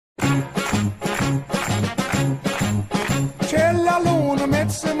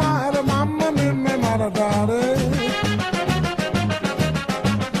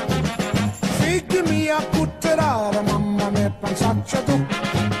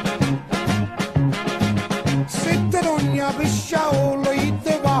biscia o lo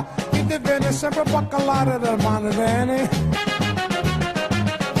ite va, ite viene sempre baccalare del mare bene.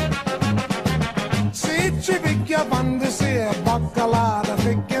 Se ci picchia quando si è baccalare,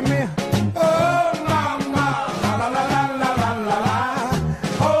 picchia me. Oh mamma, la la la la la la la la.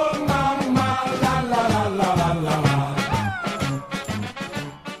 Oh mamma, la la la la la la la.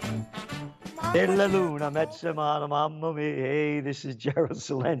 Per la luna, mezz'amana, mamma mia. Hey, this is Gerald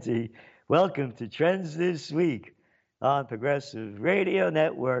Salenti. Welcome to Trends This Week on Progressive Radio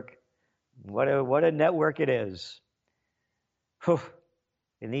Network. What a network it is. Whew.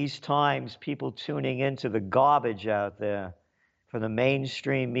 In these times, people tuning into the garbage out there from the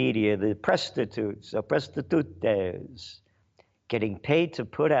mainstream media, the prostitutes, the prostitutes, getting paid to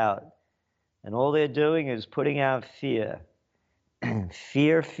put out. And all they're doing is putting out fear.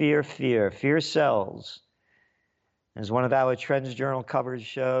 Fear, fear, fear. Fear sells. As one of our Trends Journal covers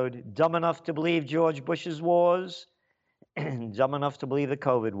showed, dumb enough to believe George Bush's wars, dumb enough to believe the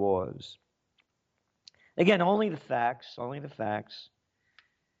COVID wars. Again, only the facts, only the facts.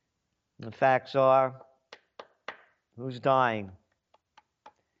 And the facts are, who's dying?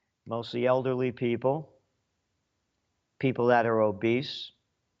 Mostly elderly people, people that are obese.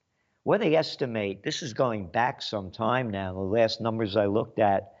 What they estimate, this is going back some time now, the last numbers I looked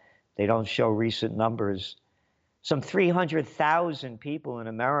at, they don't show recent numbers. Some 300,000 people in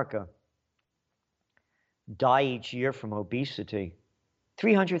America die each year from obesity.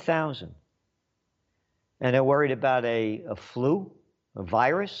 300,000. And they're worried about a flu, a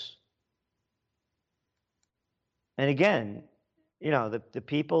virus. And again, you know, the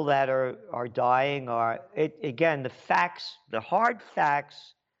people that are dying are, again, the facts, the hard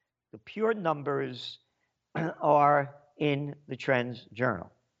facts, the pure numbers are in the Trends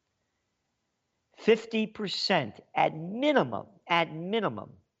Journal. 50% at minimum,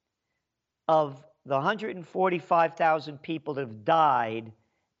 of the 145,000 people that have died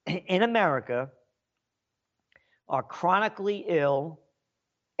in America are chronically ill,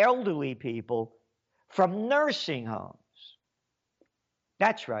 elderly people from nursing homes.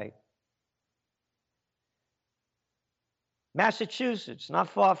 That's right. Massachusetts, not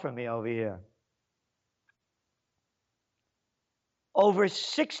far from me over here. Over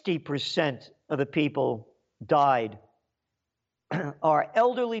 60% of the people died are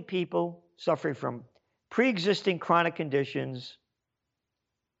elderly people suffering from pre-existing chronic conditions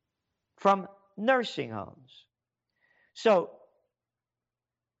from nursing homes. So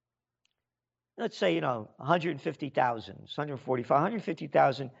let's say, 150,000, 145,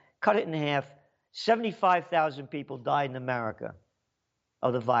 150,000, cut it in half, 75,000 people died in America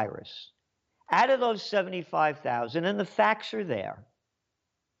of the virus. Out of those 75,000, and the facts are there,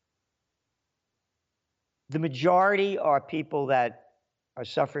 the majority are people that are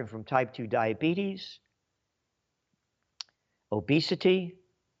suffering from type 2 diabetes, obesity,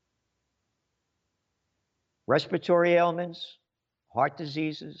 respiratory ailments, heart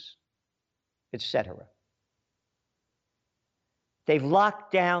diseases, etc. They've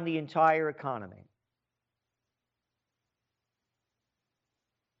locked down the entire economy.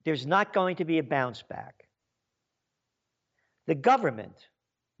 There's not going to be a bounce back. The government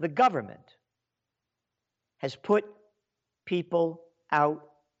has put people out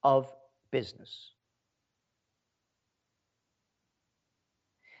of business.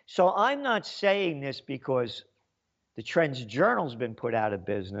 So I'm not saying this because the Trends Journal's been put out of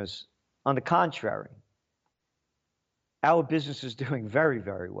business. On the contrary, our business is doing very,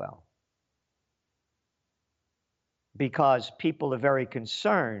 very well because people are very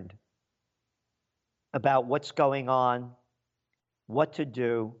concerned about what's going on, what to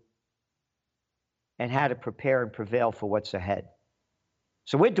do, and how to prepare and prevail for what's ahead.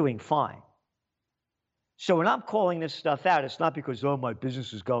 So we're doing fine. So when I'm calling this stuff out, it's not because, oh, my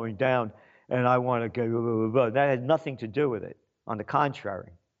business is going down and I want to go, blah, blah, blah. That had nothing to do with it. On the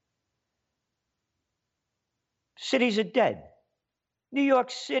contrary. Cities are dead. New York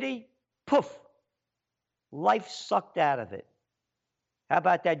City, poof, life sucked out of it. How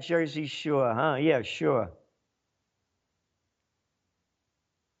about that Jersey Shore, huh? Yeah, sure.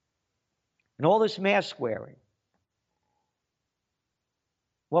 And all this mask wearing.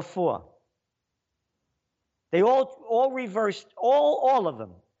 What for? They all reversed, all of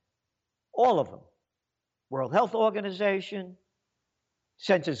them. World Health Organization,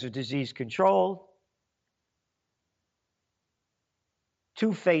 Centers for Disease Control,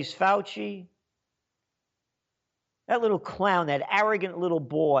 Two-Face Fauci, that little clown, that arrogant little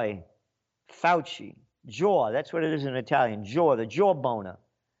boy, Fauci, jaw, that's what it is in Italian, jaw, the jawboner.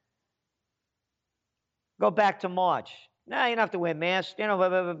 Go back to March. Now you don't have to wear masks, blah, blah,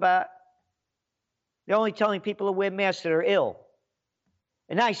 blah, blah. They're only telling people to wear masks that are ill.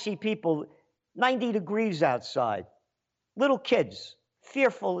 And I see people 90 degrees outside, little kids,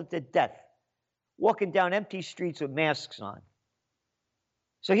 fearful to death, walking down empty streets with masks on.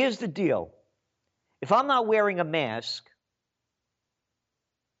 So here's the deal. If I'm not wearing a mask,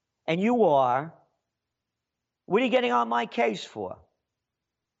 and you are, what are you getting on my case for?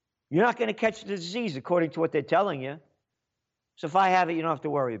 You're not going to catch the disease according to what they're telling you. So if I have it, you don't have to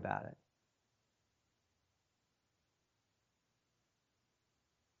worry about it.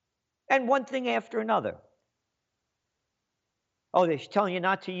 And one thing after another. Oh, they're telling you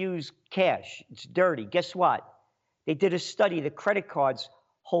not to use cash. It's dirty. Guess what? They did a study. The credit cards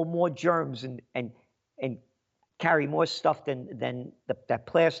hold more germs and carry more stuff than that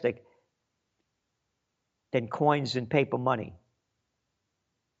plastic than coins and paper money.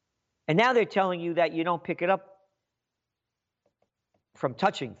 And now they're telling you that you don't pick it up from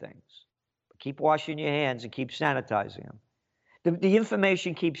touching things. Keep washing your hands and keep sanitizing them. The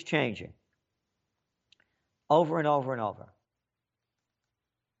information keeps changing over and over and over.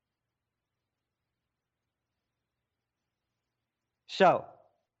 So,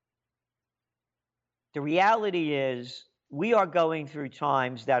 the reality is we are going through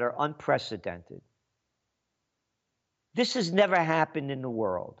times that are unprecedented. This has never happened in the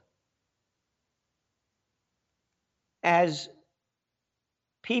world. As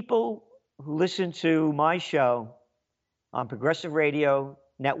people who listen to my show on Progressive Radio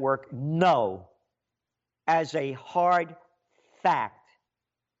Network know as a hard fact,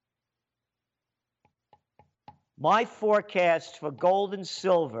 my forecasts for gold and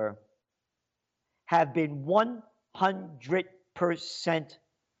silver have been 100%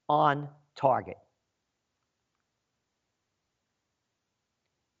 on target.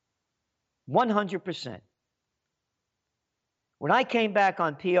 100%. When I came back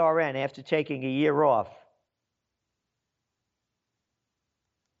on PRN after taking a year off,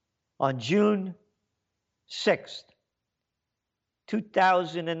 on June 6th,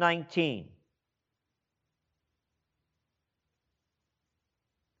 2019,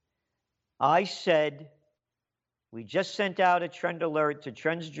 I said, we just sent out a trend alert to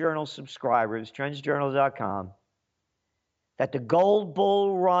Trends Journal subscribers, trendsjournal.com, that the gold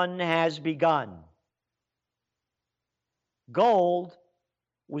bull run has begun. Gold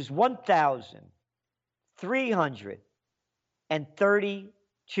was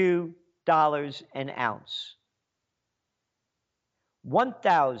 $1,332 an ounce.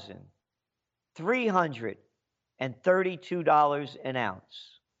 $1,332 an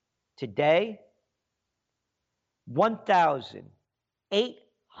ounce. Today,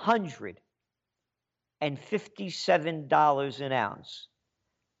 $1,857 an ounce.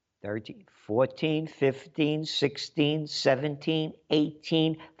 13, 14, 15, 16, 17,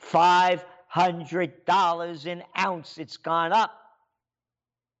 18, $500 an ounce. It's gone up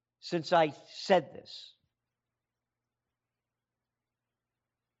since I said this.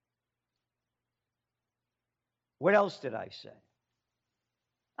 What else did I say?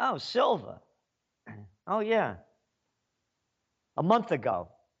 Oh, silver. Oh, yeah. A month ago.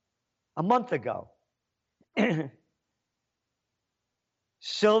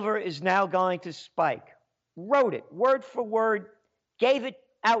 Silver is now going to spike. Wrote it word for word, gave it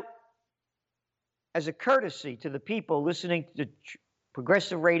out as a courtesy to the people listening to the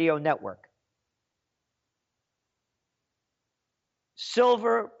Progressive Radio Network.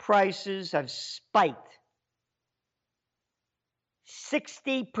 Silver prices have spiked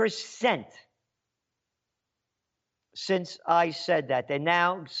 60% since I said that. They're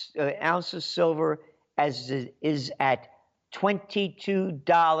now, an ounce of silver is at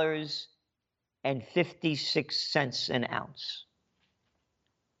 $22.56 an ounce.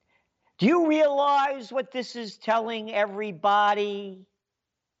 Do you realize what this is telling everybody?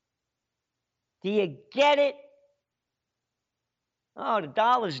 Do you get it? Oh, the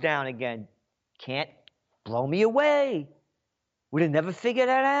dollar's down again. Can't blow me away. Would have never figured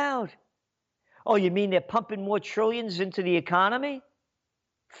that out. Oh, you mean they're pumping more trillions into the economy?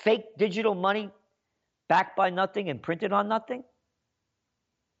 Fake digital money backed by nothing and printed on nothing?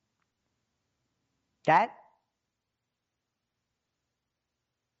 That?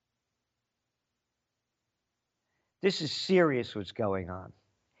 This is serious what's going on.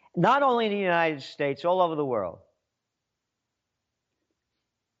 Not only in the United States, all over the world.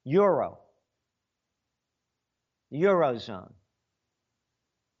 Eurozone.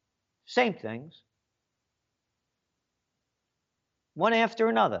 Same things. One after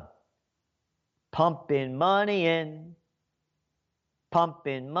another. Pumping money in.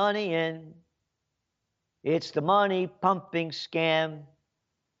 Pumping money in. It's the money pumping scam.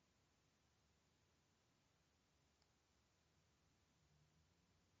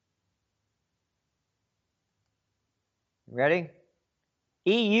 Ready?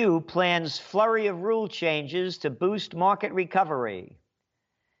 EU plans flurry of rule changes to boost market recovery.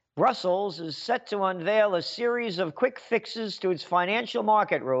 Brussels is set to unveil a series of quick fixes to its financial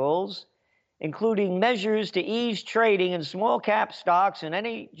market rules, including measures to ease trading in small cap stocks and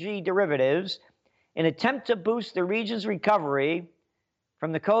energy derivatives in an attempt to boost the region's recovery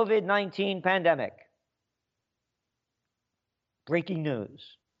from the COVID-19 pandemic. Breaking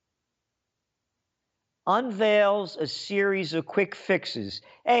news. Unveils a series of quick fixes.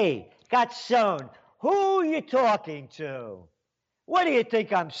 Hey, Gatson, who are you talking to? What do you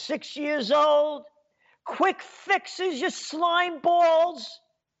think, I'm 6 years old? Quick fixes, you slime balls?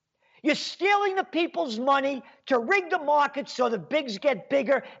 You're stealing the people's money to rig the market so the bigs get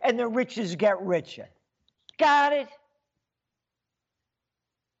bigger and the riches get richer. Got it?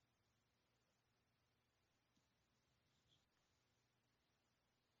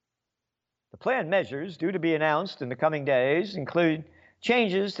 The planned measures due to be announced in the coming days include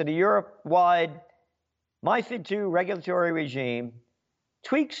changes to the Europe-wide MiFID II regulatory regime,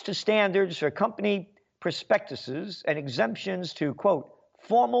 tweaks to standards for company prospectuses, and exemptions to, quote,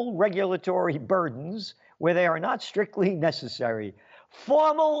 formal regulatory burdens where they are not strictly necessary.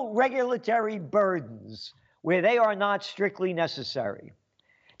 Formal regulatory burdens where they are not strictly necessary.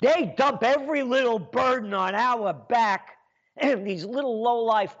 They dump every little burden on our back, and these little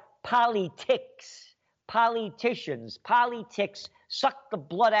low-life politics suck the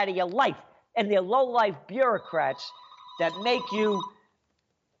blood out of your life, and they're low-life bureaucrats that make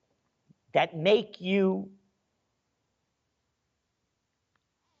you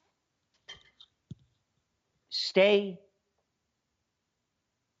stay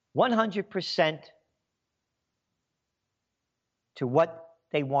 100% to what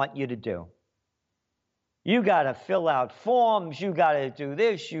they want you to do. You got to fill out forms, you got to do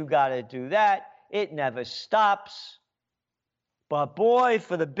this, you got to do that. It never stops. But boy,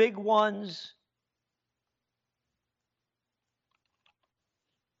 for the big ones,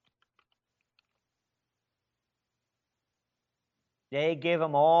 they give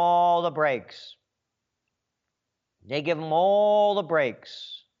them all the breaks. They give them all the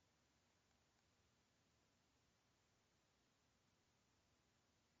breaks.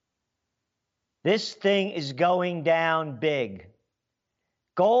 This thing is going down big.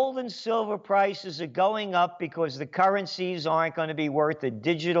 Gold and silver prices are going up because the currencies aren't going to be worth the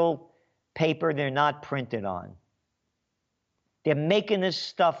digital paper they're not printed on. They're making this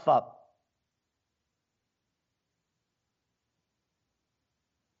stuff up.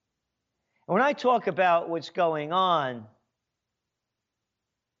 And when I talk about what's going on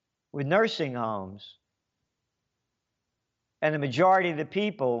with nursing homes, and the majority of the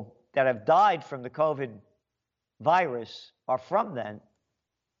people that have died from the COVID virus are from then,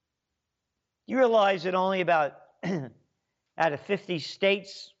 you realize that only about out of 50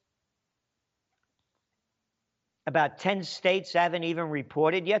 states, about 10 states haven't even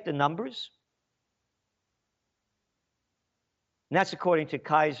reported yet the numbers? And that's according to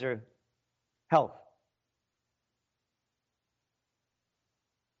Kaiser Health.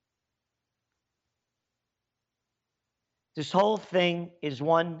 This whole thing is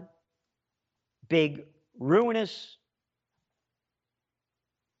one big ruinous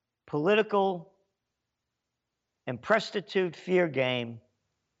political and prostitute fear game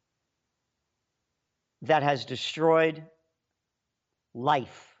that has destroyed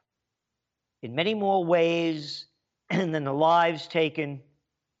life in many more ways than the lives taken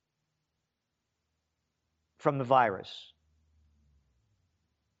from the virus.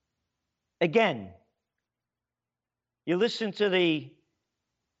 Again, you listen to the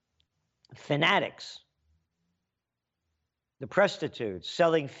fanatics, the prostitutes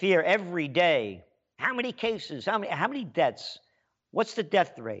selling fear every day. How many cases? How many deaths? What's the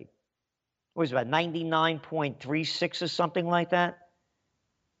death rate? What was it, about 99.36 or something like that?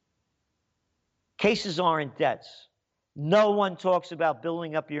 Cases aren't deaths. No one talks about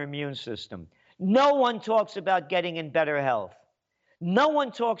building up your immune system. No one talks about getting in better health. No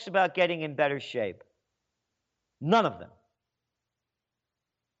one talks about getting in better shape. None of them.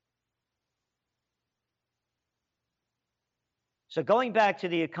 So going back to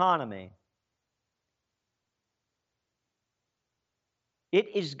the economy, it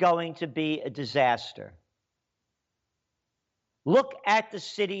is going to be a disaster. Look at the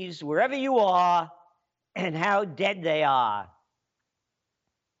cities, wherever you are, and how dead they are.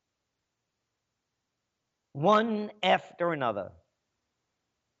 One after another.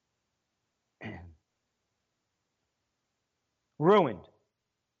 Ruined.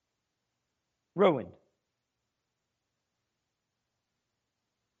 Ruined.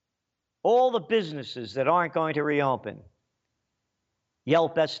 All the businesses that aren't going to reopen.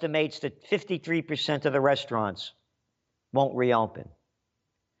 Yelp estimates that 53% of the restaurants won't reopen.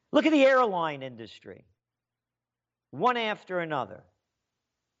 Look at the airline industry, one after another.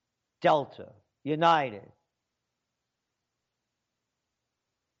 Delta, United.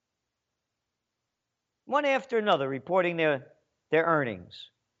 One after another reporting their earnings.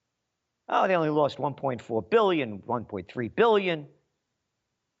 Oh, they only lost 1.4 billion, 1.3 billion.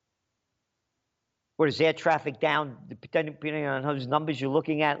 What is air traffic down, depending on whose numbers you're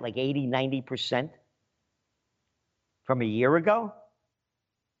looking at, like 80, 90% from a year ago?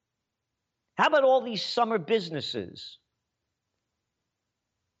 How about all these summer businesses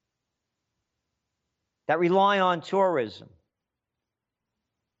that rely on tourism?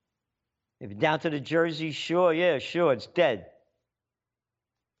 If you're down to the Jersey Shore, yeah, sure, it's dead.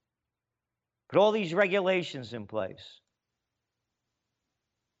 Put all these regulations in place.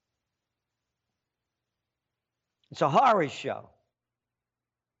 It's a horror show.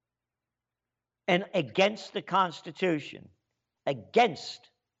 And against the Constitution, against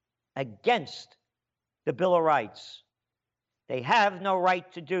the Bill of Rights. They have no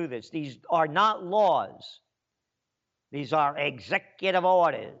right to do this. These are not laws. These are executive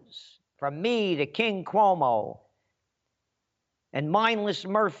orders from me to King Cuomo and mindless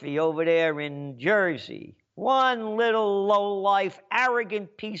Murphy over there in Jersey. One little low-life,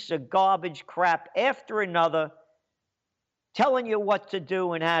 arrogant piece of garbage crap after another telling you what to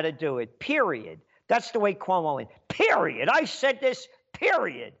do and how to do it, period. That's the way Cuomo is. Period. I said this,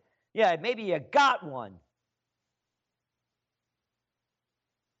 period. Yeah, maybe you got one.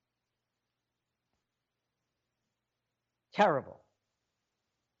 Terrible.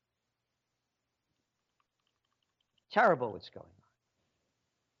 Terrible what's going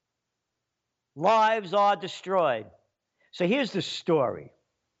on. Lives are destroyed. So here's the story.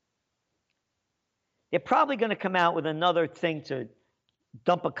 They're probably going to come out with another thing to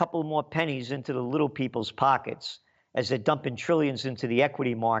dump a couple more pennies into the little people's pockets as they're dumping trillions into the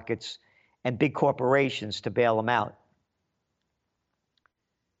equity markets and big corporations to bail them out.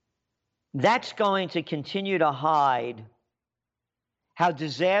 That's going to continue to hide how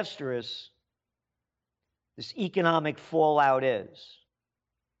disastrous this economic fallout is.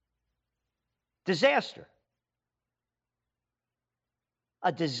 Disaster.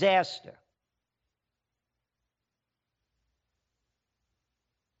 A disaster.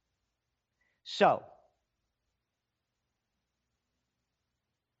 So,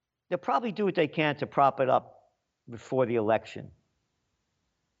 they'll probably do what they can to prop it up before the election.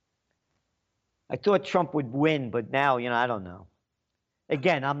 I thought Trump would win, but now, I don't know.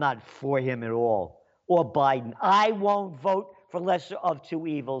 Again, I'm not for him at all, or Biden. I won't vote for lesser of two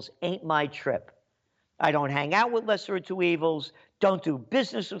evils. Ain't my trip. I don't hang out with lesser of two evils. Don't do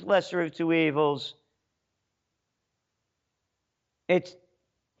business with lesser of two evils. It's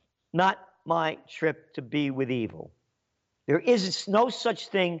not my trip to be with evil. There is no such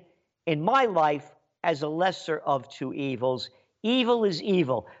thing in my life as a lesser of two evils. Evil is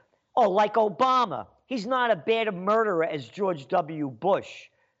evil. Oh, like Obama. He's not a bad murderer as George W. Bush.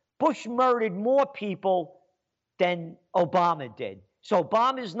 Bush murdered more people than Obama did. So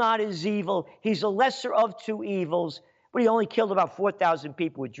Obama's not as evil. He's a lesser of two evils, but he only killed about 4,000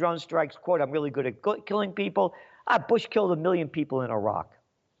 people with drone strikes. Quote, I'm really good at killing people. Bush killed 1 million people in Iraq.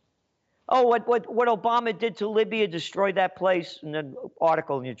 Oh, what Obama did to Libya, destroyed that place. And an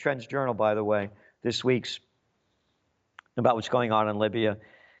article in your Trends Journal, by the way, this week's, about what's going on in Libya.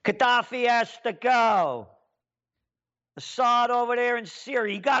 Gaddafi has to go. Assad over there in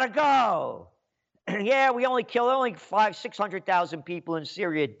Syria, you gotta go. Yeah, we only killed 600,000 people in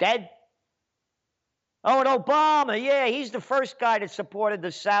Syria dead. Oh, and Obama, yeah, he's the first guy that supported the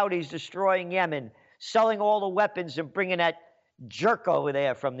Saudis destroying Yemen, selling all the weapons and bringing that jerk over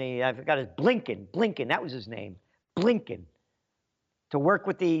there from I forgot his, Blinken, that was his name, Blinken, to work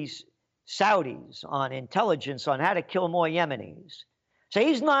with these Saudis on intelligence on how to kill more Yemenis. So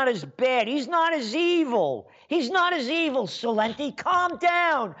he's not as bad. He's not as evil. He's not as evil, Celente. Calm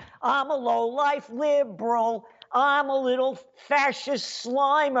down. I'm a low-life liberal. I'm a little fascist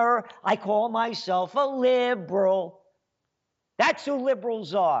slimer. I call myself a liberal. That's who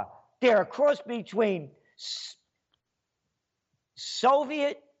liberals are. They're a cross between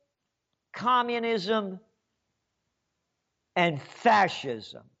Soviet communism and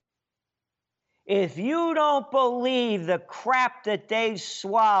fascism. If you don't believe the crap that they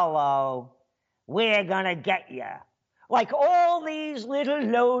swallow, we're gonna get you. Like all these little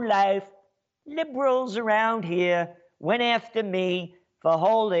low-life liberals around here went after me for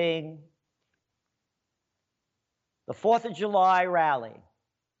holding the 4th of July rally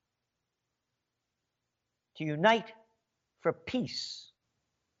to unite for peace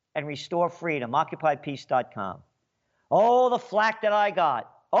and restore freedom, occupypeace.com. Oh, the flack that I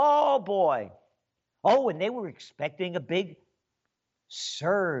got. Oh, boy. Oh, and they were expecting a big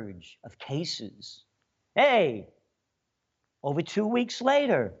surge of cases. Hey, over 2 weeks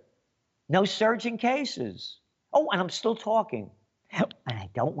later, no surge in cases. Oh, and I'm still talking. And I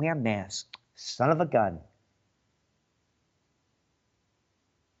don't wear masks. Son of a gun.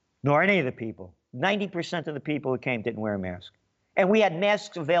 Nor any of the people. 90% of the people who came didn't wear a mask. And we had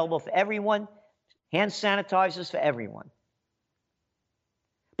masks available for everyone, hand sanitizers for everyone.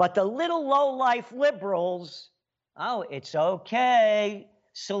 But the little low-life liberals, oh, it's okay,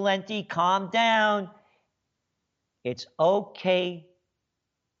 Celente, calm down. It's okay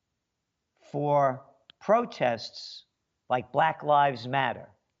for protests like Black Lives Matter.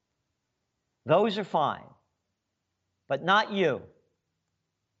 Those are fine, but not you.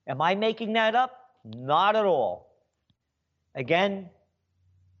 Am I making that up? Not at all. Again,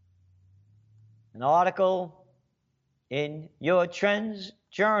 an article in your Trends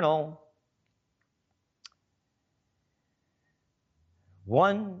Journal.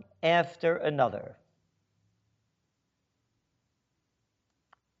 One after another.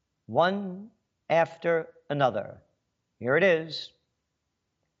 One after another. Here it is.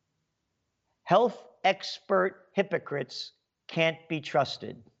 Health expert hypocrites can't be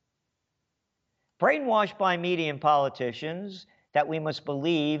trusted. Brainwashed by media and politicians that we must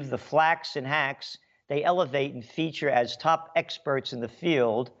believe the flacks and hacks they elevate and feature as top experts in the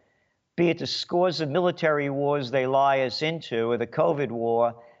field, be it the scores of military wars they lie us into or the COVID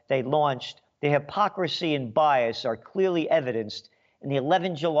war they launched, the hypocrisy and bias are clearly evidenced in the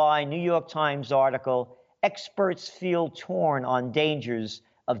 11 July New York Times article, Experts Feel Torn on Dangers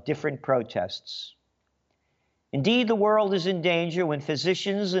of Different Protests. Indeed, the world is in danger when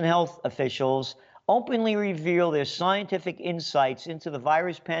physicians and health officials openly reveal their scientific insights into the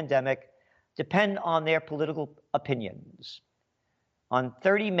virus pandemic depend on their political opinions. On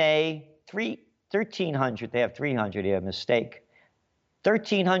 30 May, 1,300, they have 300 here, mistake,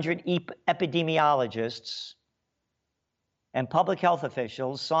 1,300 epidemiologists and public health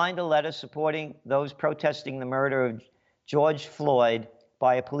officials signed a letter supporting those protesting the murder of George Floyd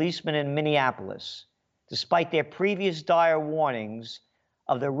by a policeman in Minneapolis, despite their previous dire warnings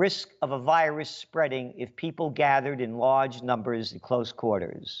of the risk of a virus spreading if people gathered in large numbers in close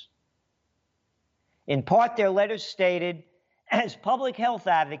quarters. In part, their letters stated, as public health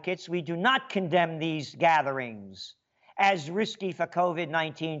advocates, we do not condemn these gatherings as risky for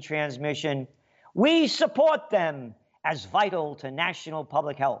COVID-19 transmission. We support them as vital to national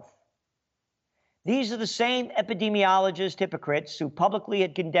public health. These are the same epidemiologist hypocrites who publicly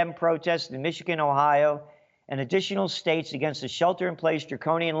had condemned protests in Michigan, Ohio, and additional states against the shelter-in-place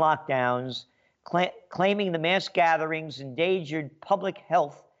draconian lockdowns, claiming the mass gatherings endangered public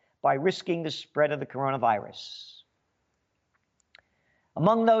health by risking the spread of the coronavirus.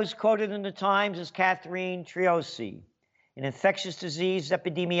 Among those quoted in the Times is Catherine Triossi, an infectious disease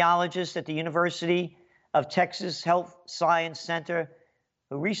epidemiologist at the University of Texas Health Science Center,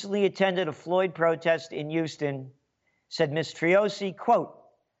 who recently attended a Floyd protest in Houston, said Ms. Triossi, quote,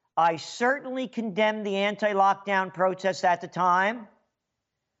 I certainly condemned the anti-lockdown protests at the time,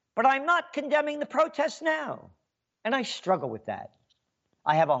 but I'm not condemning the protests now. And I struggle with that.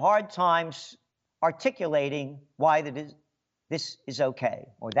 I have a hard time articulating why this is okay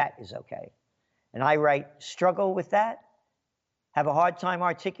or that is okay. And I write, struggle with that? Have a hard time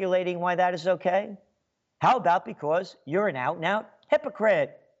articulating why that is okay? How about because you're an out-and-out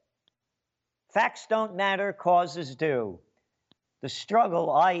hypocrite? Facts don't matter, causes do. The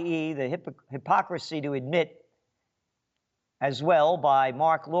struggle, i.e. the hypocrisy to admit as well by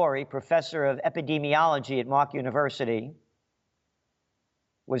Mark Laurie, professor of epidemiology at Mark University,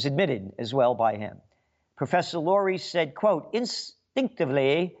 was admitted as well by him. Professor Laurie said, quote,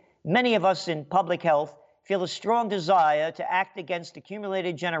 instinctively, many of us in public health feel a strong desire to act against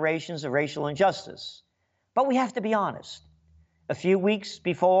accumulated generations of racial injustice. But we have to be honest. A few weeks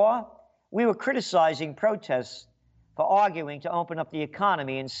before, we were criticizing protests for arguing to open up the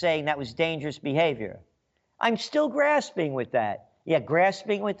economy and saying that was dangerous behavior. I'm still grasping with that. Yeah,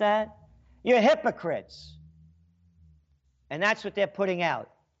 grasping with that? You're hypocrites. And that's what they're putting out.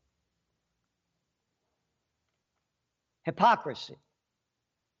 Hypocrisy.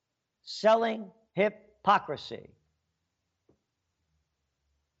 Selling hypocrisy.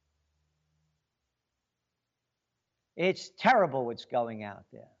 It's terrible what's going out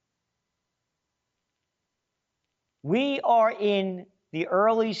there. We are in the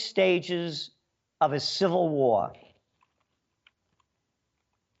early stages of a civil war.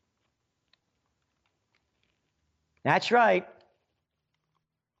 That's right.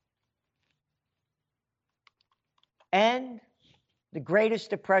 and the greatest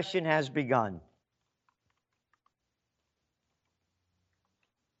depression has begun.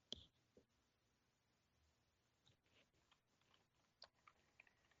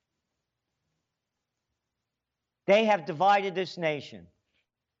 They have divided this nation.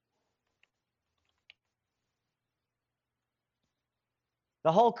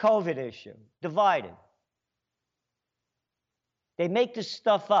 The whole COVID issue, divided. They make this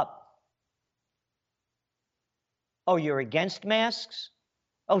stuff up. Oh, you're against masks?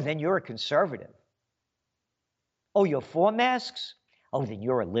 Oh, then you're a conservative. Oh, you're for masks? Oh, then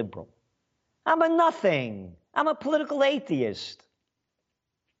you're a liberal. I'm a nothing. I'm a political atheist.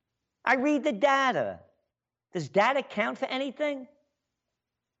 I read the data. Does data count for anything?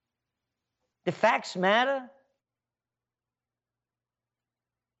 Do facts matter?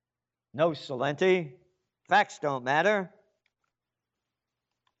 No, Celente. Facts don't matter.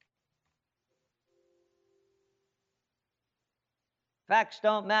 Facts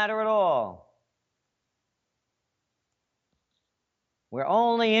don't matter at all. We're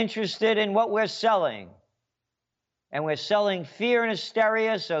only interested in what we're selling. And we're selling fear and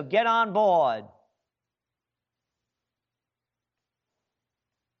hysteria, so get on board.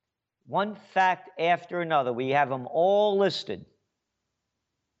 One fact after another. We have them all listed.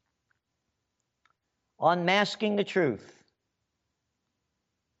 Unmasking the truth.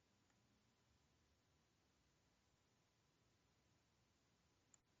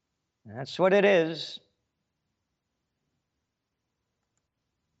 That's what it is.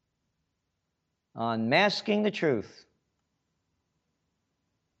 Unmasking the truth.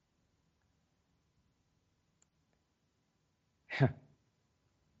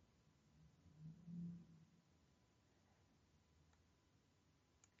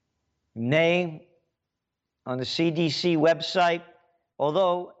 Nay, on the CDC website,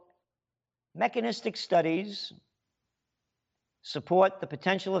 although mechanistic studies support the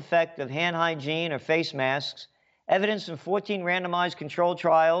potential effect of hand hygiene or face masks, evidence in 14 randomized controlled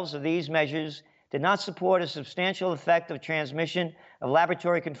trials of these measures did not support a substantial effect of transmission of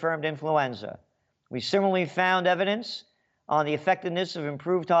laboratory-confirmed influenza. We similarly found evidence on the effectiveness of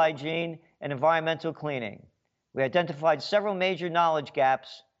improved hygiene and environmental cleaning. We identified several major knowledge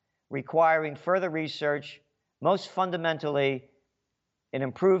gaps requiring further research, most fundamentally an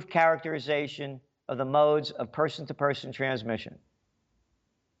improved characterization of the modes of person-to-person transmission.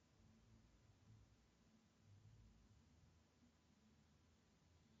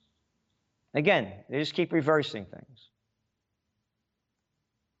 Again, they just keep reversing things.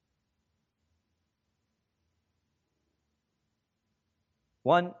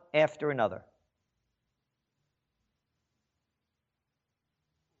 One after another.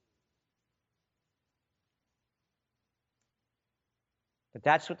 But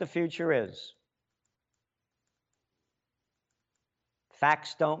that's what the future is.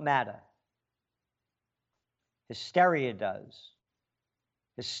 Facts don't matter. Hysteria does.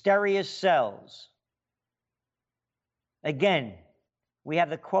 Hysteria sells. Again, we have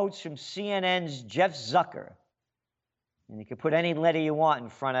the quotes from CNN's Jeff Zucker. And you can put any letter you want in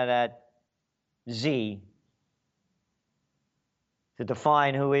front of that Z to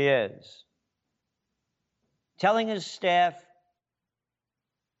define who he is. Telling his staff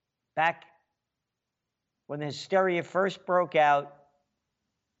back when the hysteria first broke out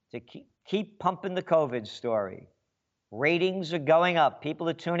to keep pumping the COVID story. Ratings are going up. People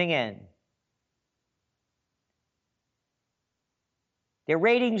are tuning in. Their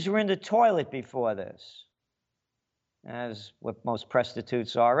ratings were in the toilet before this, as what most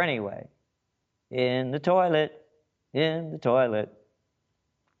prostitutes are anyway. In the toilet, in the toilet.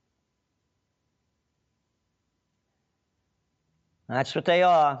 That's what they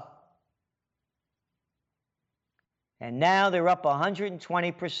are. And now they're up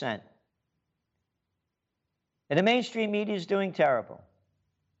 120%. And the mainstream media is doing terrible.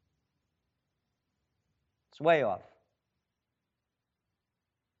 It's way off.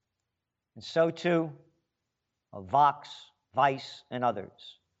 And so too are Vox, Vice, and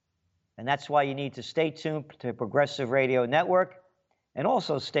others. And that's why you need to stay tuned to Progressive Radio Network. And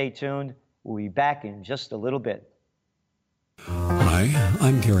also stay tuned. We'll be back in just a little bit. Hi,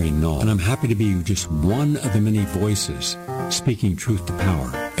 I'm Gary Null, and I'm happy to be just one of the many voices speaking truth to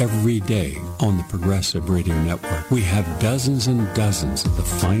power every day on the Progressive Radio Network. We have dozens and dozens of the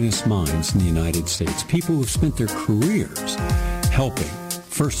finest minds in the United States, people who have spent their careers helping,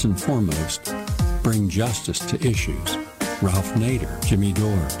 first and foremost, bring justice to issues Ralph Nader, Jimmy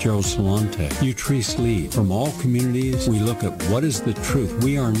Dore, Gerald Salante, Utrice Lee. From all communities, we look at what is the truth.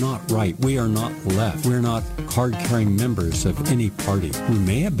 We are not right. We are not left. We're not card-carrying members of any party. We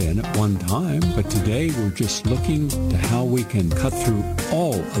may have been at one time, but today we're just looking to how we can cut through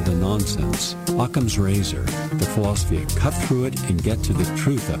all of the nonsense. Occam's razor, the philosophy of cut through it and get to the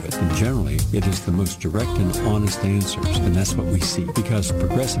truth of it. And generally, it is the most direct and honest answers, and that's what we seek. Because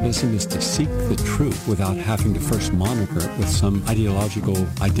progressivism is to seek the truth without having to first moniker it with some ideological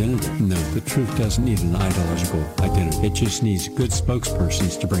identity. No, the truth doesn't need an ideological identity. It just needs good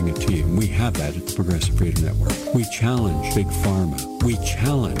spokespersons to bring it to you. And we have that at the Progressive Freedom Network. We challenge Big Pharma. We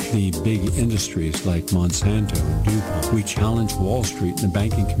challenge the big industries like Monsanto and DuPont. We challenge Wall Street and the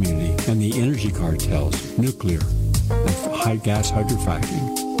banking community and the energy cartels, nuclear, and high gas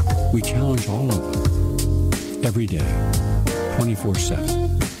hydrofracking. We challenge all of them every day,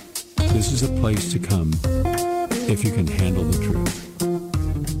 24/7. This is a place to come if you can handle the truth.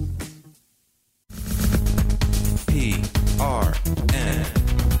 PRN,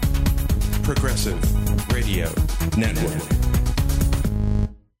 Progressive Radio Network.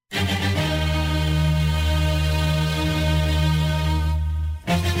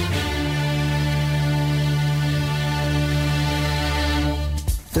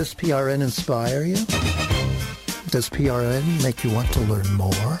 Does PRN inspire you? Does PRN make you want to learn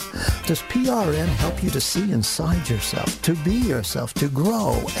more? Does PRN help you to see inside yourself, to be yourself, to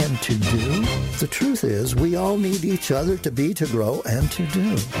grow and to do? The truth is, we all need each other to be, to grow, and to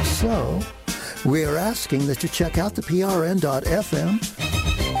do. So, we are asking that you check out the PRN.FM.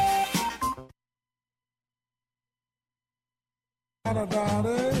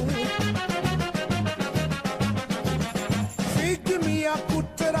 Figmi a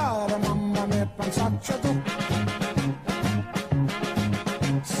cutterare, mamma mia, pensaccia tu.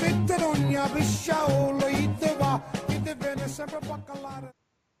 Sitte d'ogna pisciaolo, ite va, ite viene sempre baccalare.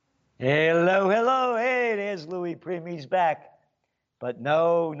 Hello, hello. Hey, there's Louis Premi's back. But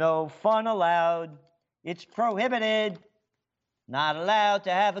no fun allowed. It's prohibited. Not allowed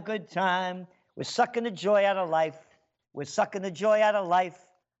to have a good time. We're sucking the joy out of life. We're sucking the joy out of life.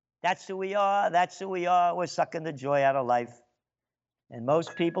 That's who we are. That's who we are. We're sucking the joy out of life. And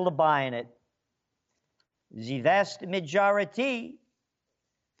most people are buying it. The vast majority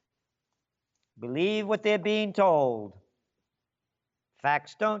believe what they're being told.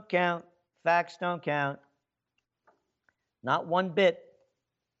 Facts don't count. Facts don't count. Not one bit.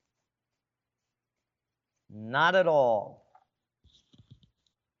 Not at all.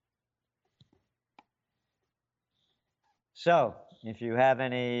 So, if you have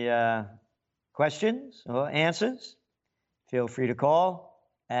any questions or answers, feel free to call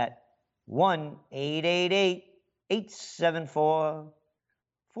at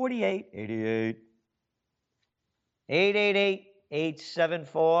 1-888-874-4888.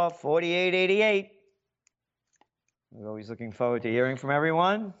 888-874-4888. We're always looking forward to hearing from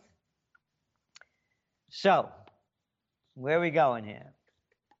everyone. So, where are we going here?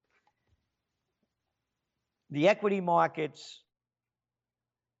 The equity markets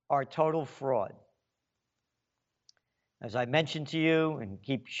are total fraud. As I mentioned to you and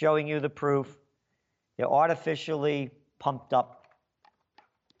keep showing you the proof, they're artificially pumped up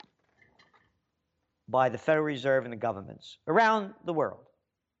by the Federal Reserve and the governments around the world.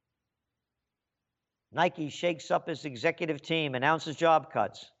 Nike shakes up its executive team, announces job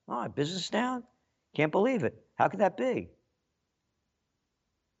cuts. Oh, business down? Can't believe it. How could that be?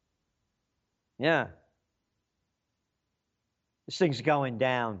 Yeah. This thing's going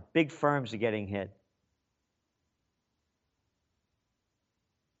down. Big firms are getting hit.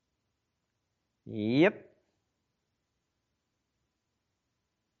 Yep.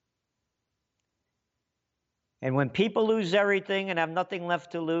 And when people lose everything and have nothing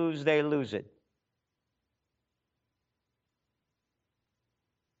left to lose, they lose it.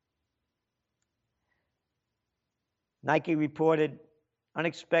 Nike reported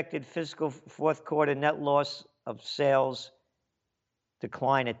unexpected fiscal fourth quarter net loss of sales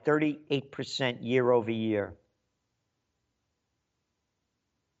decline at 38% year over year.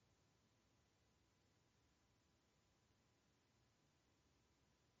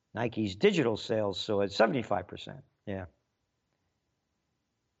 Nike's digital sales saw at 75%. Yeah.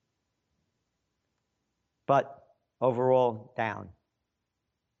 But overall, down.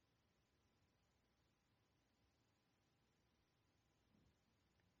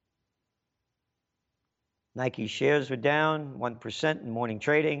 Nike shares were down 1% in morning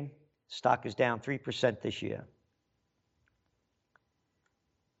trading. Stock is down 3% this year.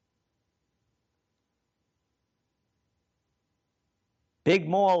 Big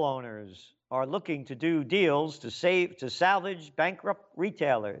mall owners are looking to do deals to salvage bankrupt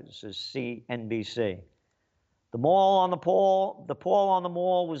retailers, says CNBC. The pole on the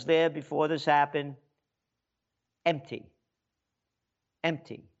mall was there before this happened. Empty.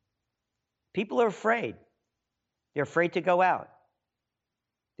 Empty. People are afraid. They're afraid to go out.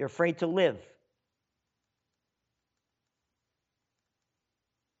 They're afraid to live.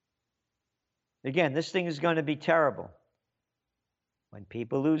 Again, this thing is going to be terrible. When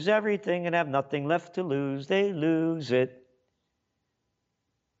people lose everything and have nothing left to lose, they lose it.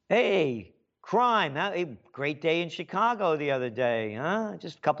 Hey, crime. A great day in Chicago the other day, huh?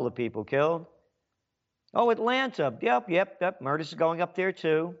 Just a couple of people killed. Oh, Atlanta. Yep. Murders are going up there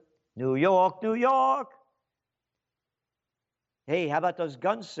too. New York, New York. Hey, how about those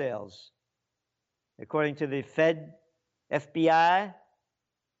gun sales? According to the FBI,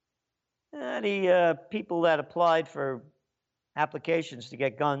 the people that applied for applications to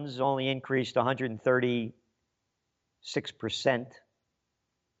get guns only increased 136%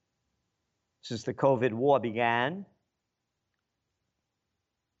 since the COVID war began.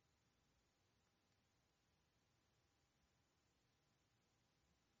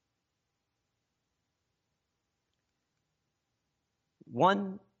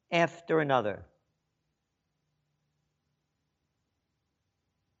 One after another.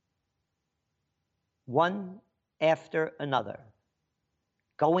 One after another.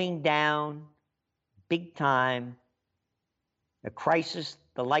 Going down big time. A crisis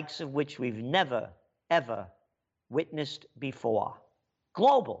the likes of which we've never, ever witnessed before.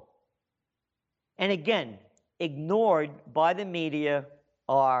 Global. And again, ignored by the media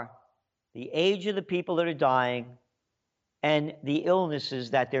are the age of the people that are dying and the illnesses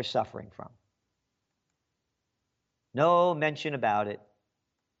that they're suffering from. No mention about it.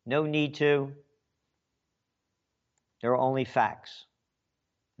 No need to. There are only facts.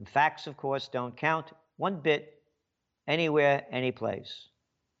 And facts, of course, don't count one bit anywhere, any place.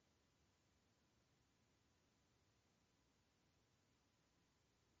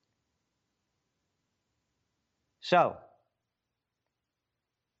 So,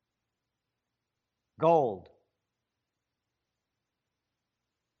 gold,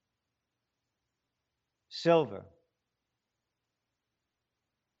 silver.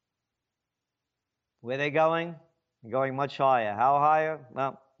 Where are they going? They're going much higher. How higher?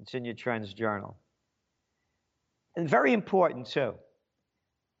 Well, it's in your Trends Journal. And very important, too.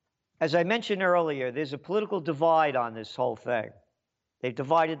 As I mentioned earlier, there's a political divide on this whole thing. They've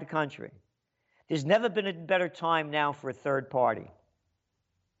divided the country. There's never been a better time now for a third party.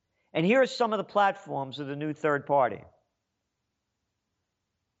 And here are some of the platforms of the new third party.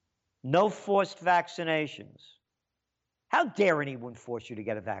 No forced vaccinations. How dare anyone force you to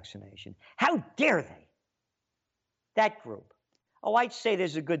get a vaccination? How dare they? That group. Oh, I'd say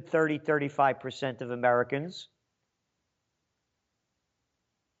there's a good 30, 35% of Americans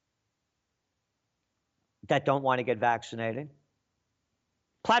that don't want to get vaccinated.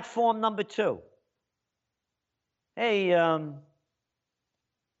 Platform number 2. Hey, we're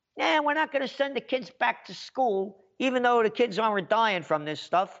not going to send the kids back to school, even though the kids aren't dying from this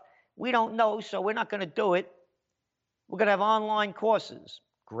stuff. We don't know, so we're not going to do it. We're going to have online courses.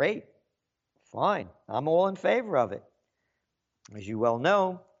 Great. Fine. I'm all in favor of it. As you well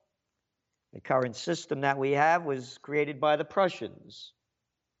know, the current system that we have was created by the Prussians.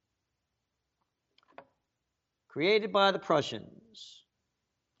 Created by the Prussians.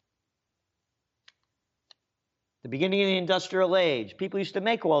 The beginning of the industrial age, people used to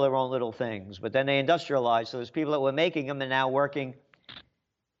make all their own little things, but then they industrialized, so those people that were making them are now working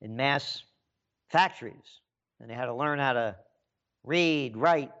in mass factories. And they had to learn how to read,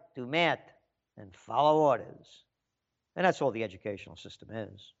 write, do math, and follow orders. And that's all the educational system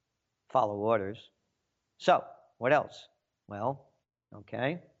is. Follow orders. So, what else? Well,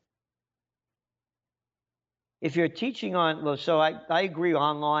 okay. If you're teaching on, so I agree,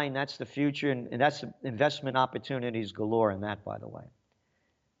 online, that's the future, and that's investment opportunities galore in that, by the way.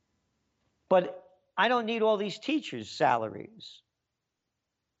 But I don't need all these teachers' salaries.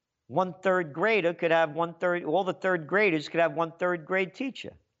 One third grader could have all the third graders could have one third grade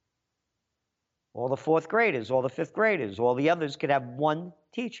teacher. All the fourth graders, all the fifth graders, all the others could have one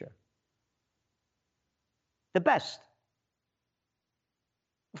teacher. The best.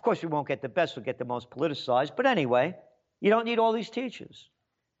 Of course, we won't get the best, we'll get the most politicized. But anyway, you don't need all these teachers.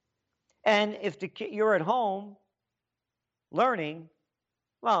 And if you're at home learning,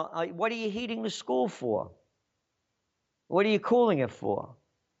 well, what are you heating the school for? What are you cooling it for?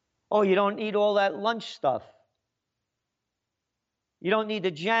 Oh, you don't need all that lunch stuff. You don't need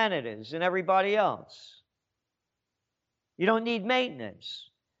the janitors and everybody else. You don't need maintenance.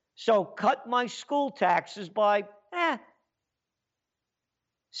 So cut my school taxes by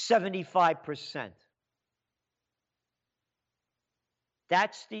 75%.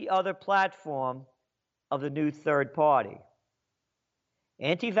 That's the other platform of the new third party.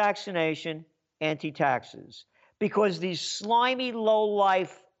 Anti-vaccination, anti-taxes. Because these slimy,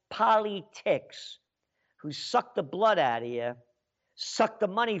 low-life politics who suck the blood out of you, suck the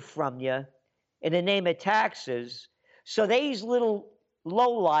money from you in the name of taxes, so these little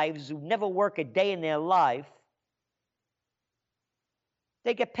lowlives who never work a day in their life,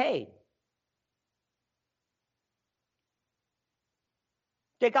 they get paid.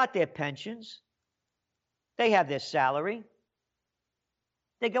 They got their pensions. They have their salary.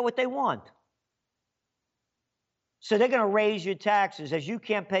 They get what they want. So they're going to raise your taxes as you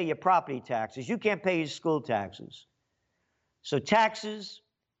can't pay your property taxes. You can't pay your school taxes. So taxes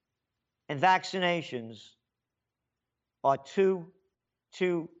and vaccinations are two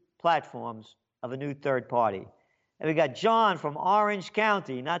platforms of a new third party. And we got John from Orange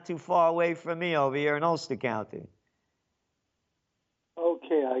County, not too far away from me over here in Ulster County.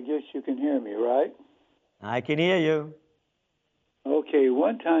 Okay, I guess you can hear me, right? I can hear you. Okay,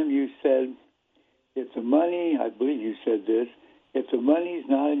 one time you said, if the money, I believe you said this, if the money's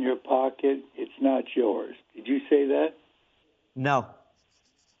not in your pocket, it's not yours. Did you say that? No.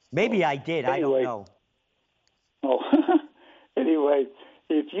 Maybe I did. Anyway, I don't know. Oh, anyway,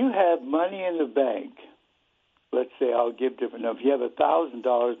 if you have money in the bank, let's say I'll give different numbers. If you have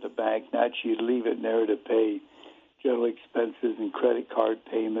 $1,000 in the bank, naturally you'd leave it in there to pay general expenses and credit card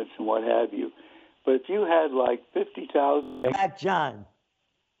payments and what have you. But if you had like $50,000, Back, John.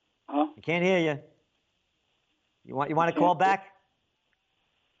 huh? I can't hear you. You want to call back?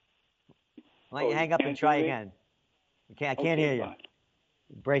 Why don't you hang up and try again? I can't hear you. Fine.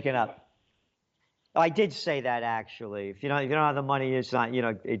 Breaking up. Oh, I did say that actually. If you don't have the money, it's not. You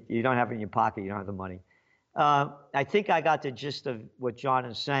don't have it in your pocket. You don't have the money. I think I got the gist of what John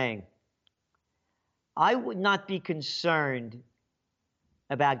is saying. I would not be concerned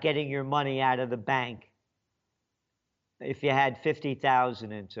about getting your money out of the bank if you had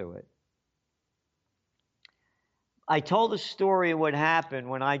 $50,000 into it. I told a story of what happened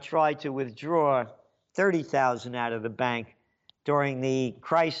when I tried to withdraw $30,000 out of the bank during the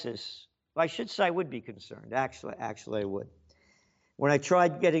crisis. I should say I would be concerned. Actually, I would. When I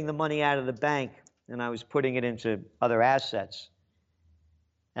tried getting the money out of the bank and I was putting it into other assets,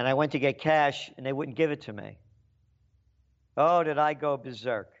 and I went to get cash and they wouldn't give it to me. Oh, did I go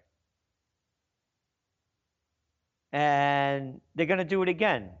berserk? And they're going to do it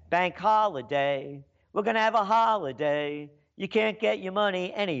again. Bank holiday. We're going to have a holiday. You can't get your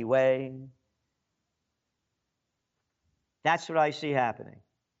money anyway. That's what I see happening.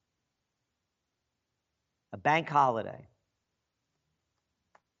 A bank holiday.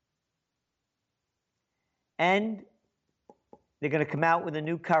 And they're going to come out with a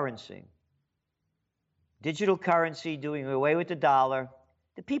new currency. Digital currency, doing away with the dollar.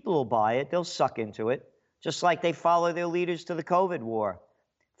 The people will buy it. They'll suck into it. Just like they follow their leaders to the COVID war.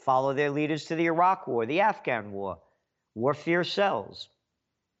 Follow their leaders to the Iraq war, the Afghan war. Warfare sells.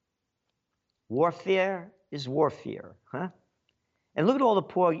 Warfare is warfare, huh? And look at all the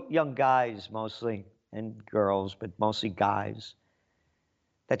poor young guys, mostly, and girls, but mostly guys,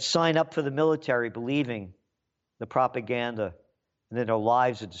 that sign up for the military believing the propaganda, and then their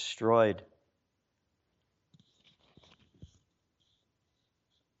lives are destroyed.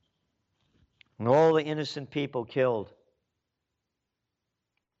 And all the innocent people killed.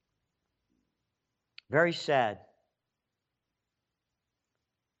 Very sad.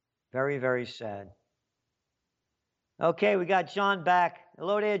 Very, very sad. Okay, we got John back.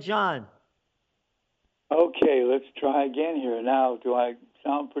 Hello there, John. Okay, let's try again here. Now, do I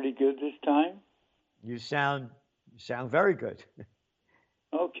sound pretty good this time? You sound very good.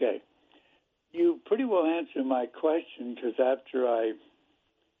 Okay. You pretty well answered my question, because after I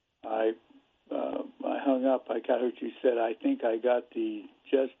hung up, I got what you said. I think I got the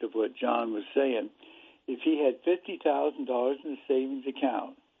gist of what John was saying. If he had $50,000 in a savings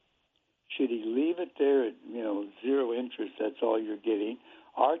account, should he leave it there at, zero interest, that's all you're getting,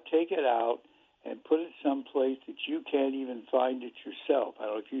 or take it out and put it someplace that you can't even find it yourself? I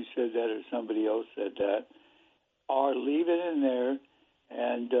don't know if you said that or somebody else said that. Or leave it in there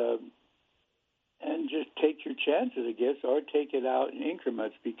and just take your chances, I guess, or take it out in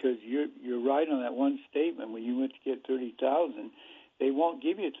increments, because you're right on that one statement. When you went to get $30,000, they won't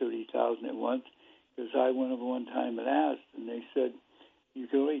give you $30,000 at once, because I went over one time and asked, and they said you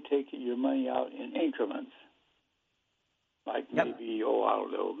can only take your money out in increments, like maybe, I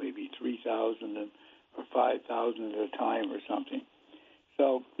don't know, maybe $3,000 or $5,000 at a time or something.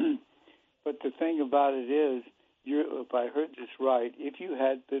 So, but the thing about it is, if I heard this right, if you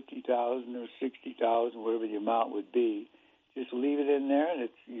had 50,000 or 60,000, whatever the amount would be, just leave it in there, and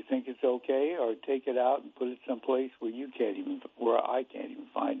you think it's okay, or take it out and put it someplace where I can't even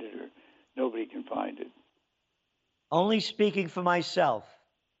find it, or nobody can find it. Only speaking for myself,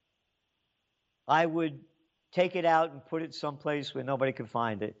 I would take it out and put it someplace where nobody can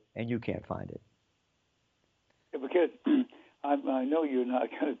find it, and you can't find it. Yeah, because I know you're not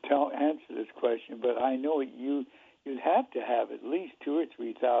going to answer this question, but I know you'd have to have at least $2,000 or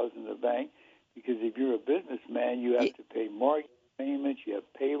 $3,000 in the bank, because if you're a businessman, you have to pay mortgage payments, you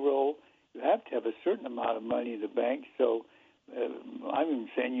have payroll, you have to have a certain amount of money in the bank. So I'm even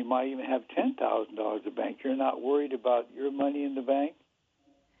saying you might even have $10,000 in the bank. You're not worried about your money in the bank?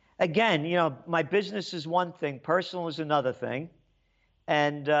 Again, my business is one thing, personal is another thing,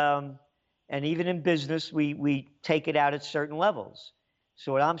 and even in business, we take it out at certain levels.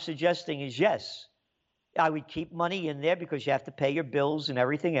 So what I'm suggesting is, yes, I would keep money in there because you have to pay your bills and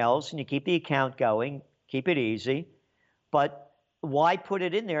everything else, and you keep the account going, keep it easy. But why put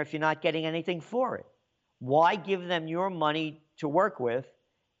it in there if you're not getting anything for it? Why give them your money to work with,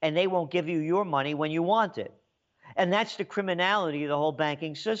 and they won't give you your money when you want it? And that's the criminality of the whole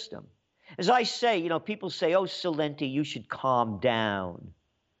banking system. As I say, people say, oh, Celente, you should calm down,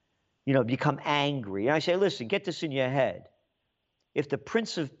 become angry. And I say, listen, get this in your head. If the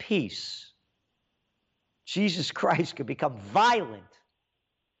Prince of Peace, Jesus Christ, could become violent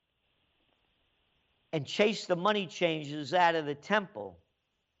and chase the money changers out of the temple,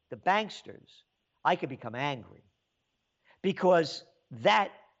 the banksters, I could become angry. Because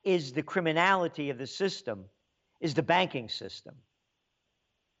that is the criminality of the system, is the banking system.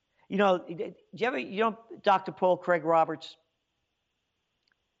 Do you ever, Dr. Paul Craig Roberts?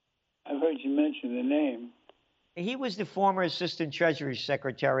 I've heard you mention the name. He was the former Assistant Treasury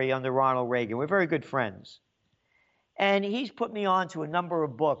Secretary under Ronald Reagan. We're very good friends. And he's put me on to a number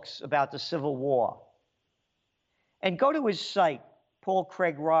of books about the Civil War. And go to his site,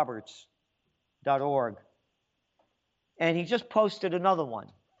 paulcraigroberts.org. And he just posted another one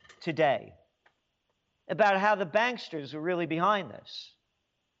today about how the banksters were really behind this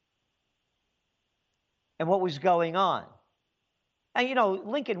and what was going on. And,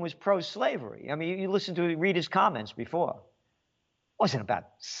 Lincoln was pro-slavery. I mean, you read his comments before. It wasn't about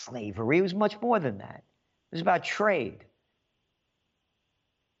slavery. It was much more than that. It was about trade.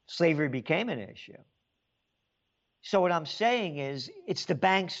 Slavery became an issue. So what I'm saying is, it's the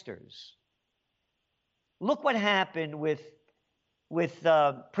banksters. Look what happened with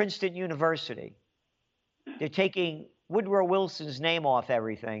Princeton University. They're taking Woodrow Wilson's name off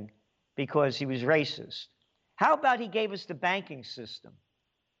everything because he was racist. How about he gave us the banking system?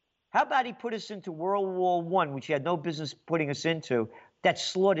 How about he put us into World War I, which he had no business putting us into, that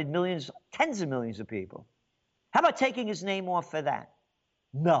slaughtered millions, tens of millions of people? How about taking his name off for that?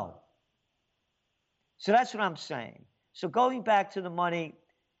 No. So that's what I'm saying. So going back to the money,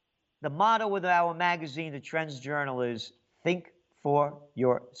 the motto of our magazine, the Trends Journal, is think for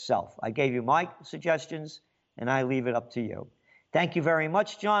yourself. I gave you my suggestions, and I leave it up to you. Thank you very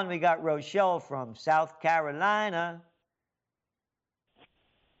much, John. We got Rochelle from South Carolina.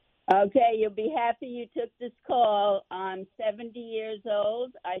 Okay, you'll be happy you took this call. I'm 70 years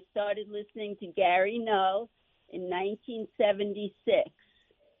old. I started listening to Gary Null in 1976.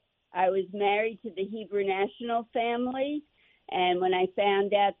 I was married to the Hebrew National family, and when I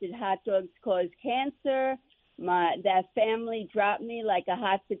found out that hot dogs cause cancer, that family dropped me like a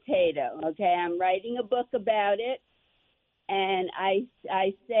hot potato. Okay, I'm writing a book about it, and I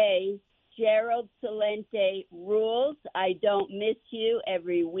say Gerald Celente rules. I don't miss you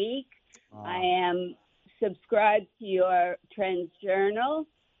every week. Oh. I am subscribed to your Trends Journal.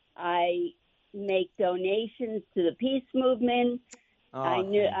 I make donations to the peace movement. Oh,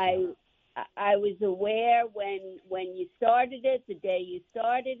 I was aware when you started it, the day you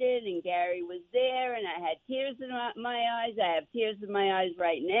started it, and Gary was there, and I had tears in my eyes. I have tears in my eyes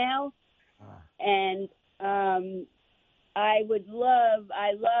right now. And I love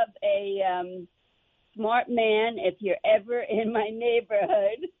a smart man. If you're ever in my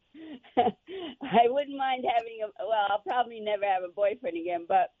neighborhood, I wouldn't mind having I'll probably never have a boyfriend again,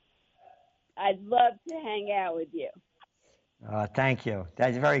 but I'd love to hang out with you. Thank you.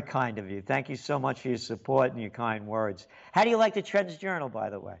 That's very kind of you. Thank you so much for your support and your kind words. How do you like the Trends Journal, by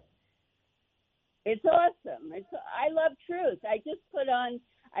the way? It's awesome. I love truth. Thank you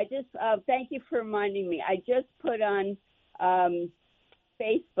for reminding me. I just put on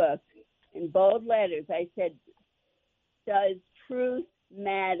Facebook in bold letters. I said, does truth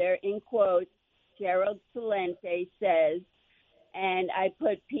matter? In quotes, Gerald Celente says, and I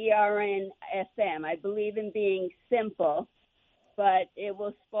put PRN FM. I believe in being simple, but it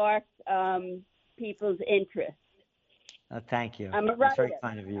will spark people's interest. Thank you. I'm a That's very writer.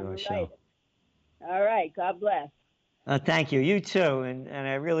 kind of you, I'm a Rochelle. writer. All right. God bless. Thank you. You too. And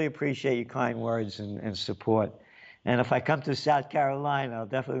I really appreciate your kind words and support. And if I come to South Carolina, I'll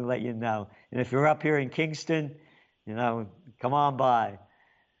definitely let you know. And if you're up here in Kingston, come on by.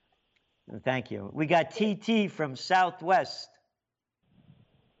 Thank you. We got TT from Southwest.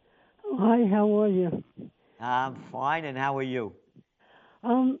 Hi, how are you? I'm fine, and how are you?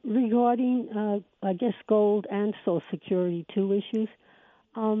 Regarding, I guess, gold and Social Security, two issues.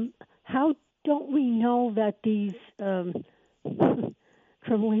 How don't we know that these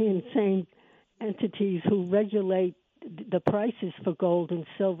criminally insane entities who regulate the prices for gold and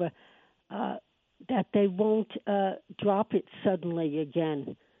silver, that they won't drop it suddenly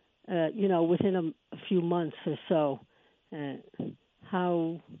again, within a few months or so?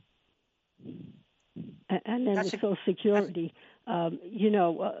 How? And then with Social Security,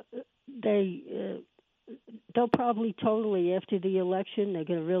 they'll probably totally, after the election, they're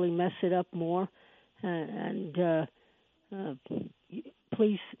going to really mess it up more.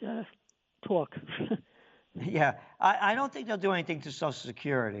 Please talk. Yeah, I don't think they'll do anything to Social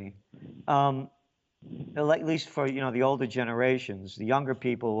Security. At least for the older generations. The younger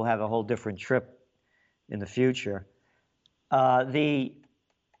people will have a whole different trip in the future. The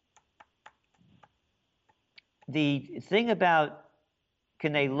thing about,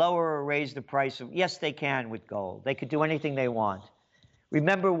 can they lower or raise the price of? Yes, they can with gold. They could do anything they want.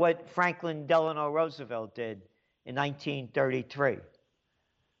 Remember what Franklin Delano Roosevelt did in 1933.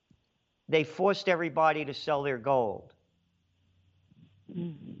 They forced everybody to sell their gold.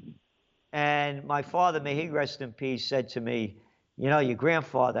 And my father, may he rest in peace, said to me, your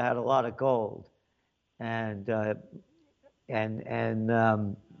grandfather had a lot of gold. And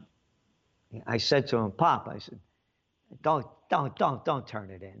I said to him, Pop, I said, don't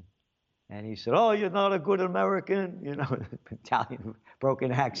turn it in. And he said, oh, you're not a good American. Italian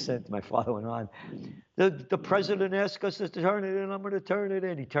broken accent. My father went on. The president asked us to turn it in. I'm going to turn it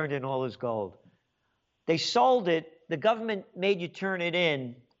in. He turned in all his gold. They sold it. The government made you turn it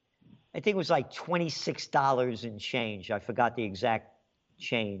in. I think it was like $26 and change. I forgot the exact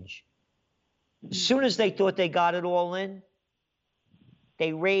change. As soon as they thought they got it all in,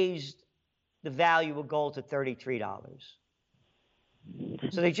 they raised the value of gold to $33.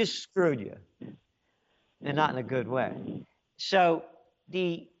 So they just screwed you, and not in a good way. So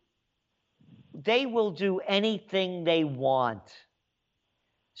they will do anything they want.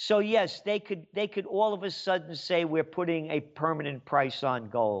 So yes, they could all of a sudden say we're putting a permanent price on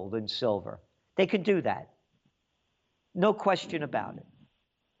gold and silver. They could do that. No question about it.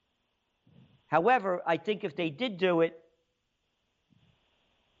 However, I think if they did do it,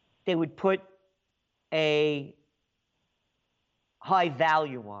 they would put a high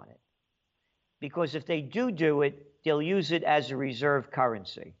value on it. Because if they do it, they'll use it as a reserve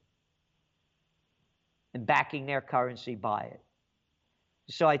currency and backing their currency by it.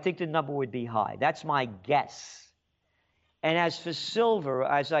 So I think the number would be high. That's my guess. And as for silver,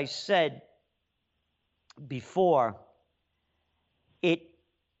 as I said before, I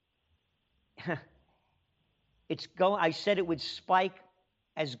said it would spike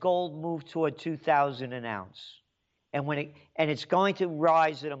as gold moved toward 2,000 an ounce. And it's going to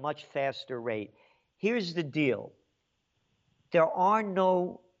rise at a much faster rate. Here's the deal. There are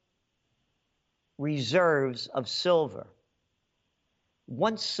no reserves of silver.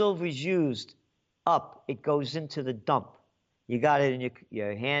 Once silver is used up, it goes into the dump. You got it in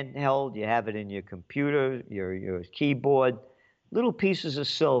your handheld, you have it in your computer, your keyboard, little pieces of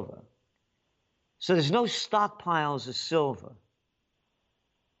silver. So there's no stockpiles of silver.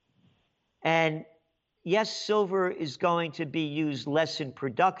 And yes, silver is going to be used less in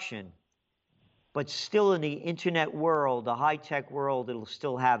production, but still in the internet world, the high-tech world, it'll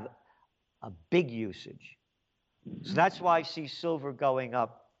still have a big usage. So that's why I see silver going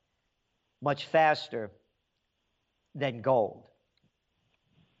up much faster than gold.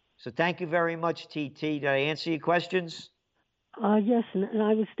 So thank you very much, TT. Did I answer your questions? Yes, and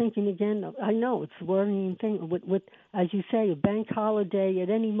I was thinking again, I know it's a worrying thing. With, as you say, a bank holiday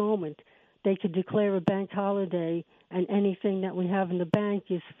at any moment, they could declare a bank holiday, and anything that we have in the bank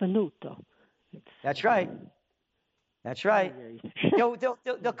is finito. That's right. That's right. They'll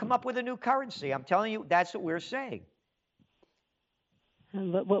come up with a new currency. I'm telling you, that's what we're saying.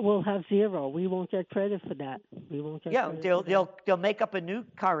 But we'll have zero. We won't get credit for that. We won't get. Yeah, they'll make up a new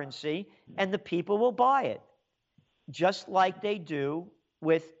currency, and the people will buy it, just like they do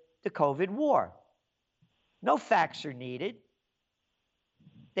with the COVID war. No facts are needed.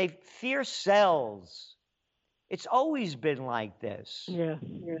 fear sells. It's always been like this. Yeah.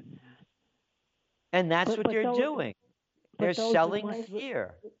 And that's what they're those, doing. They're selling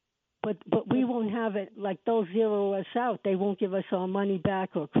fear. But we won't have it, like those zero us out. They won't give us our money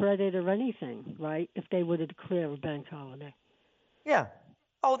back or credit or anything, right? If they were to declare a bank holiday. Yeah.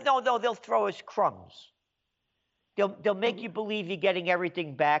 Oh, no, they'll throw us crumbs. They'll make you believe you're getting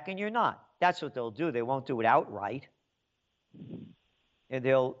everything back, and you're not. That's what they'll do. They won't do it outright. And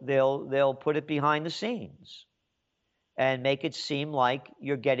they'll put it behind the scenes and make it seem like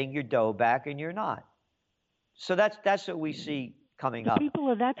you're getting your dough back, and you're not. So that's what we see coming up. People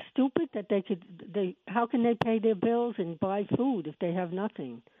are that stupid that how can they pay their bills and buy food if they have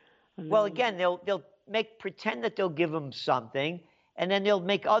nothing? Well, again, they'll pretend that they'll give them something, and then they'll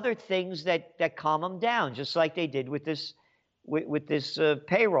make other things that calm them down, just like they did with this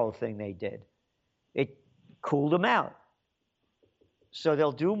payroll thing they did. It cooled them out. So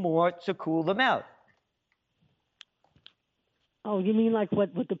they'll do more to cool them out. Oh, you mean like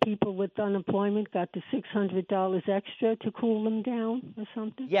what the people with unemployment got the $600 extra to cool them down or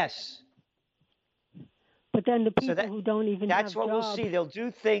something? Yes. But then the people who don't even have jobs. That's what we'll see. They'll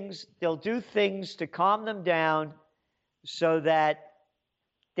do things to calm them down so that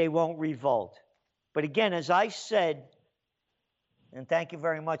they won't revolt. But again, as I said, and thank you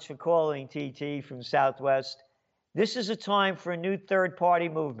very much for calling, TT from Southwest, this is a time for a new third-party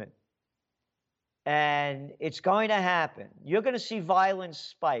movement. And it's going to happen. You're going to see violence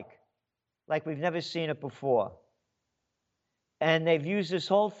spike like we've never seen it before. And they've used this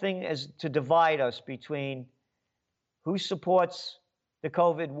whole thing to divide us between who supports the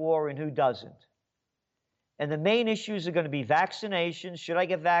COVID war and who doesn't. And the main issues are going to be vaccinations. Should I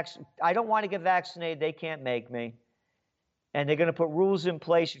get vaccinated? I don't want to get vaccinated. They can't make me. And they're going to put rules in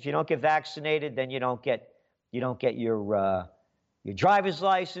place. If you don't get vaccinated, then you don't get your driver's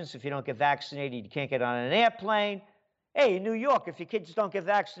license. If you don't get vaccinated, you can't get on an airplane. Hey, in New York, if your kids don't get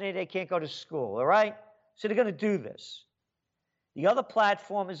vaccinated, they can't go to school, all right? So they're going to do this. The other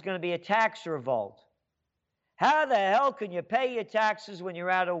platform is going to be a tax revolt. How the hell can you pay your taxes when you're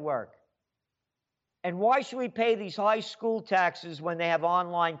out of work? And why should we pay these high school taxes when they have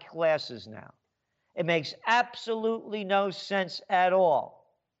online classes now? It makes absolutely no sense at all.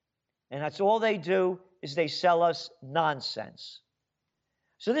 And that's all they do is they sell us nonsense.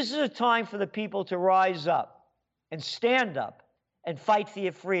 So this is a time for the people to rise up and stand up and fight for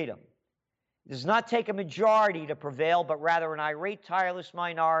your freedom. It does not take a majority to prevail, but rather an irate, tireless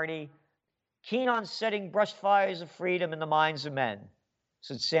minority, keen on setting brush fires of freedom in the minds of men,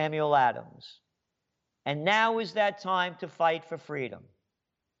 said Samuel Adams. And now is that time to fight for freedom,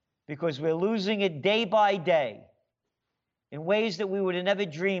 because we're losing it day by day in ways that we would have never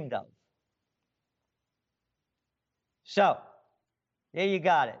dreamed of. So, there you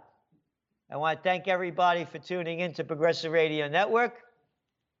got it. I want to thank everybody for tuning in to Progressive Radio Network.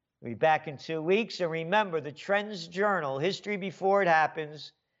 We'll be back in 2 weeks. And remember, the Trends Journal, History Before It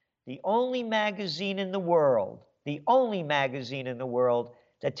Happens, the only magazine in the world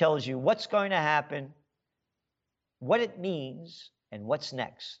that tells you what's going to happen, what it means, and what's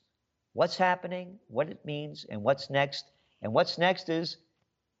next. What's happening, what it means, and what's next. And what's next is,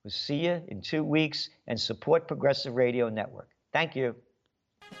 we'll see you in 2 weeks, and support Progressive Radio Network. Thank you.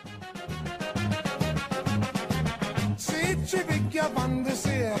 Se ci picchia quando si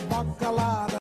è baccalara